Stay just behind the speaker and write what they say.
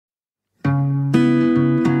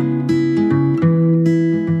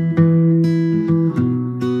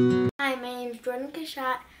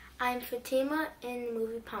I'm Fatima in the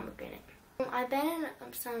movie Pomegranate. I've been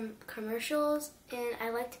in some commercials, and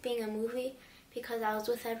I liked being in a movie because I was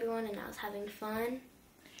with everyone and I was having fun.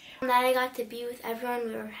 And that I got to be with everyone,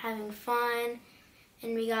 we were having fun,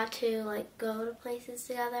 and we got to go to places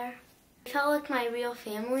together. It felt like my real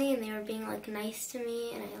family, and they were being nice to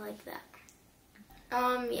me, and I liked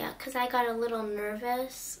that. Yeah, because I got a little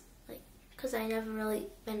nervous, because I never really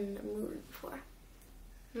been in a movie before.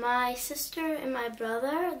 My sister and my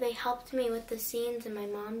brother, they helped me with the scenes, and my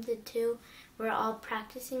mom did too. We're all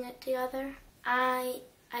practicing it together. On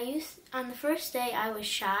the first day I was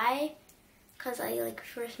shy because I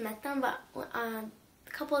first met them, but a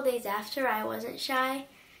couple of days after I wasn't shy,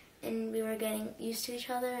 and we were getting used to each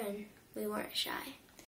other and we weren't shy.